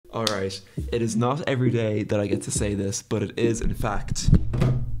Alright, it is not every day that I get to say this, but it is in fact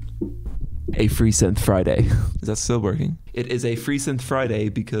a Free Synth Friday. Is that still working? It is a Free Synth Friday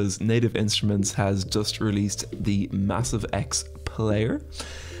because Native Instruments has just released the Massive X player.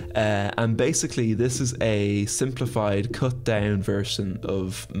 And basically this is a simplified, cut down version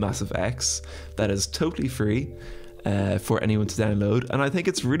of Massive X that is totally free for anyone to download, and I think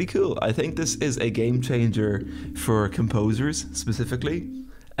it's really cool. I think this is a game changer for composers specifically.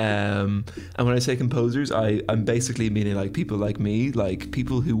 And when I say composers, I'm basically meaning like people like me, like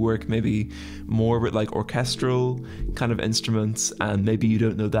people who work maybe more with like orchestral kind of instruments, and maybe you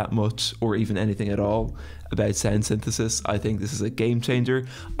don't know that much or even anything at all about sound synthesis. I think this is a game changer.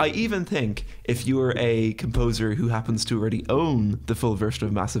 I even think if you're a composer who happens to already own the full version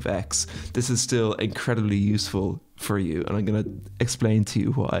of Massive X, this is still incredibly useful for you, and I'm going to explain to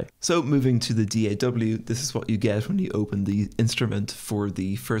you why. So moving to the DAW, this is what you get when you open the instrument for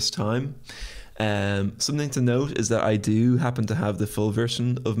the first time. Something to note is that I do happen to have the full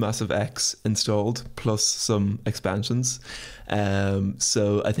version of Massive X installed, plus some expansions.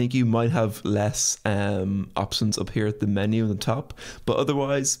 So I think you might have less options up here at the menu on the top, but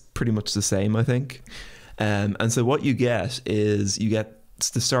otherwise pretty much the same, I think. And so what you get is,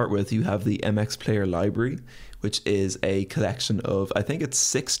 to start with, you have the MX Player library, which is a collection of, I think it's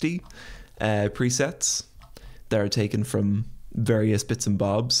 60 presets that are taken from various bits and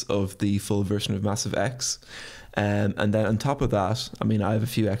bobs of the full version of Massive X. And then on top of that, I mean, I have a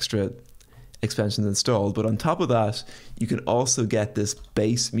few extra expansions installed, but on top of that, you can also get this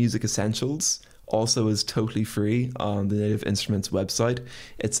Bass Music Essentials, also is totally free on the Native Instruments website.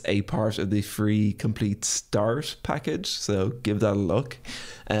 It's a part of the free Complete Start package, so give that a look.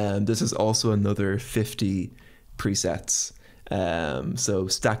 This is also another 50 presets. So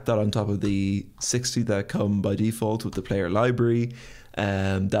stack that on top of the 60 that come by default with the player library.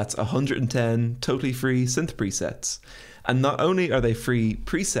 That's 110 totally free synth presets. And not only are they free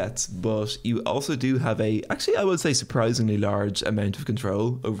presets, but you also do have actually I would say surprisingly large amount of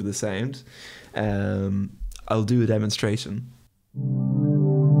control over the sound. I'll do a demonstration.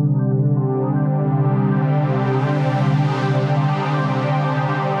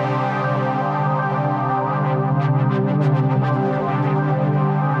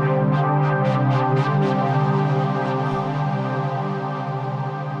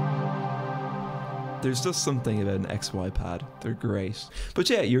 There's just something about an XY pad. They're great. But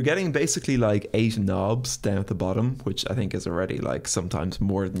yeah, you're getting basically like 8 knobs down at the bottom, which I think is already like sometimes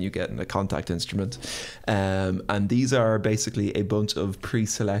more than you get in a contact instrument. And these are basically a bunch of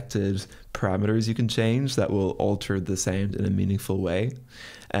pre-selected parameters you can change that will alter the sound in a meaningful way.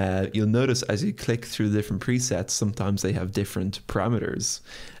 You'll notice as you click through the different presets, sometimes they have different parameters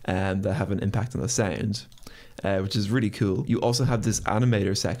that have an impact on the sound. Which is really cool. You also have this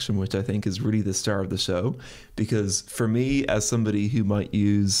animator section, which I think is really the star of the show, because for me, as somebody who might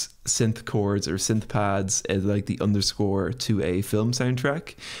use synth chords or synth pads as like the underscore to a film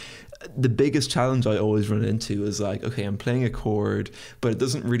soundtrack, the biggest challenge I always run into is like, okay, I'm playing a chord, but it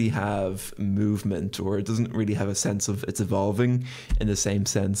doesn't really have movement, or it doesn't really have a sense of it's evolving in the same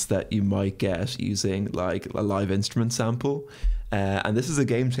sense that you might get using like a live instrument sample. And this is a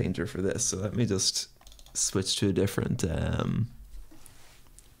game changer for this. So let me just switch to a different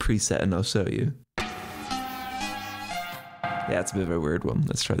preset and I'll show you. Yeah, it's a bit of a weird one.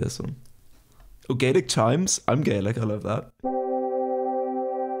 Let's try this one. Oh, Gaelic chimes. I'm Gaelic, I love that.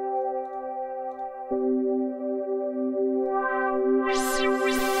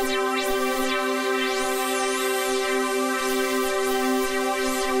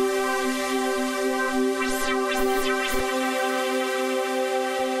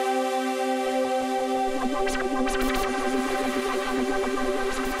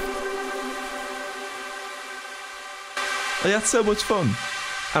 Oh, that's so much fun.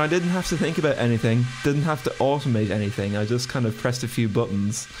 And I didn't have to think about anything, didn't have to automate anything. I just kind of pressed a few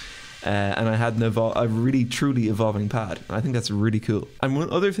buttons and I had a really truly evolving pad. And I think that's really cool. And one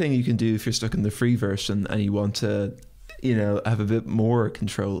other thing you can do if you're stuck in the free version and you want to, you know, have a bit more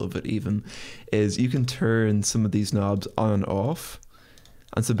control of it even, is you can turn some of these knobs on and off.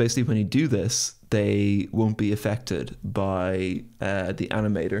 And so basically when you do this, they won't be affected by the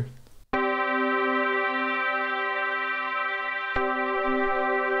animator.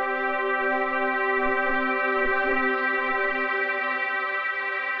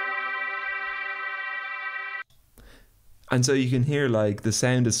 And so you can hear like the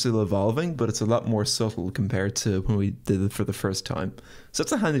sound is still evolving, but it's a lot more subtle compared to when we did it for the first time. So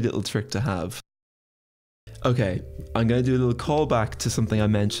that's a handy little trick to have. Okay, I'm going to do a little callback to something I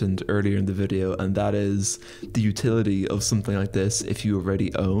mentioned earlier in the video, and that is the utility of something like this if you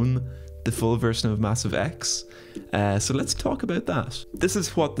already own the full version of Massive X. So let's talk about that. This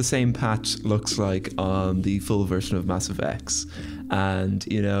is what the same patch looks like on the full version of Massive X. And,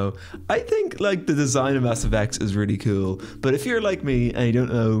 you know, I think like the design of Massive X is really cool. But if you're like me and you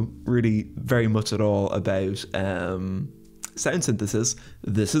don't know really very much at all about sound synthesis,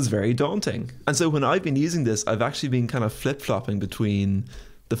 this is very daunting. And so when I've been using this, I've actually been kind of flip-flopping between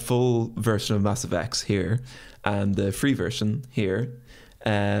the full version of Massive X here and the free version here.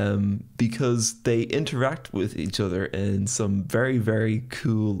 Because they interact with each other in some very, very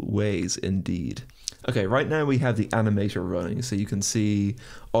cool ways indeed. Okay, right now we have the animator running, so you can see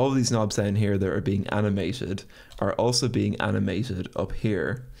all of these knobs down here that are being animated are also being animated up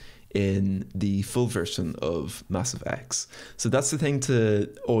here in the full version of Massive X. So that's the thing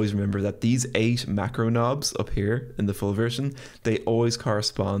to always remember, that these 8 macro knobs up here in the full version, they always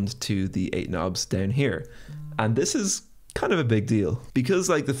correspond to the 8 knobs down here. And this is kind of a big deal, because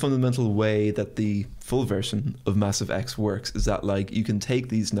like the fundamental way that the full version of Massive X works is that like you can take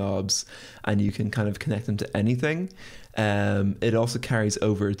these knobs and you can kind of connect them to anything. It also carries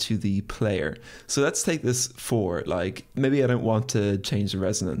over to the player. So let's take this 4, like maybe I don't want to change the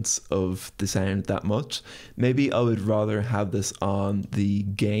resonance of the sound that much. Maybe I would rather have this on the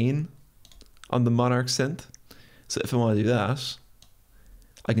gain on the Monarch synth. So if I want to do that,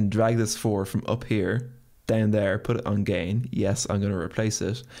 I can drag this 4 from up here down there, put it on gain. Yes, I'm going to replace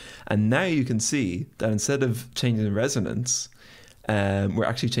it. And now you can see that instead of changing the resonance, we're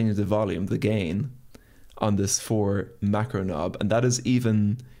actually changing the volume, the gain, on this 4 macro knob. And that is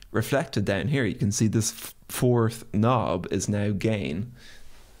even reflected down here. You can see this 4th knob is now gain.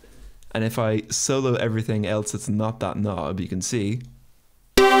 And if I solo everything else that's not that knob, you can see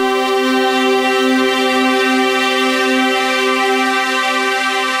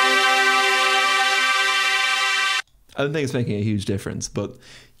I don't think it's making a huge difference, but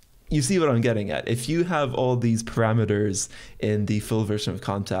you see what I'm getting at. If you have all these parameters in the full version of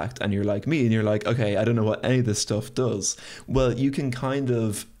Contact and you're like me and you're like, okay, I don't know what any of this stuff does, well, you can kind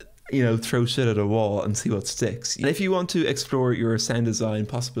of, you know, throw shit at a wall and see what sticks. And if you want to explore your sound design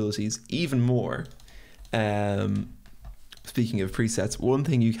possibilities even more, speaking of presets, one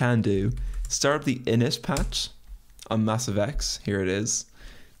thing you can do, start up the init patch on Massive X. Here it is.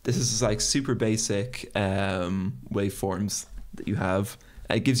 This is like super basic waveforms that you have.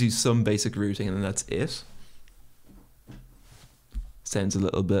 It gives you some basic routing and then that's it. Sounds a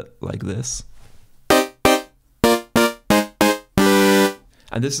little bit like this.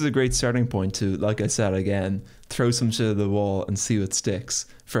 And this is a great starting point to, like I said again, throw some shit at the wall and see what sticks.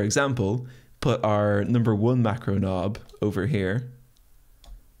 For example, put our number 1 macro knob over here.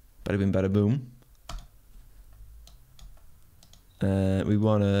 Bada bing, bada boom. We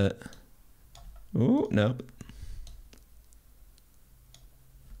want to, oh, no.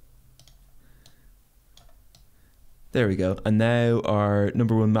 There we go. And now our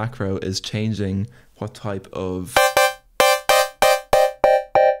number 1 macro is changing what type of,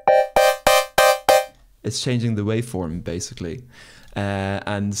 it's changing the waveform basically.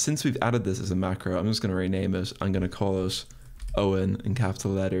 And since we've added this as a macro, I'm just going to rename it. I'm going to call it Owen in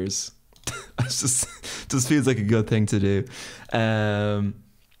capital letters. It just feels like a good thing to do. And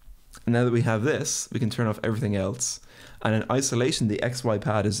now that we have this, we can turn off everything else. And in isolation, the XY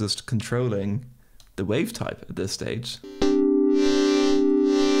pad is just controlling the wave type at this stage.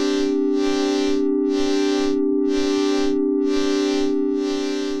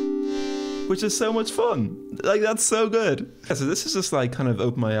 Which is so much fun. Like, that's so good. Yeah, so this is just like kind of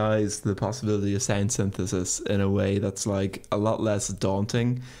opened my eyes to the possibility of sound synthesis in a way that's like a lot less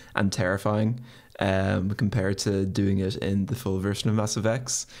daunting and terrifying compared to doing it in the full version of Massive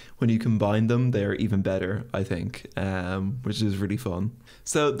X. When you combine them, they're even better, I think, which is really fun.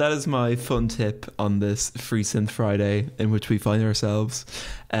 So that is my fun tip on this Free Synth Friday in which we find ourselves.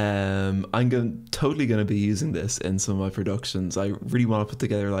 I'm totally going to be using this in some of my productions. I really want to put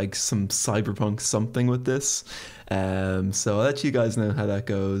together like some cyberpunk something with this. So I'll let you guys know how that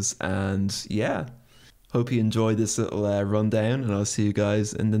goes. And yeah, hope you enjoyed this little rundown, and I'll see you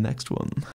guys in the next one.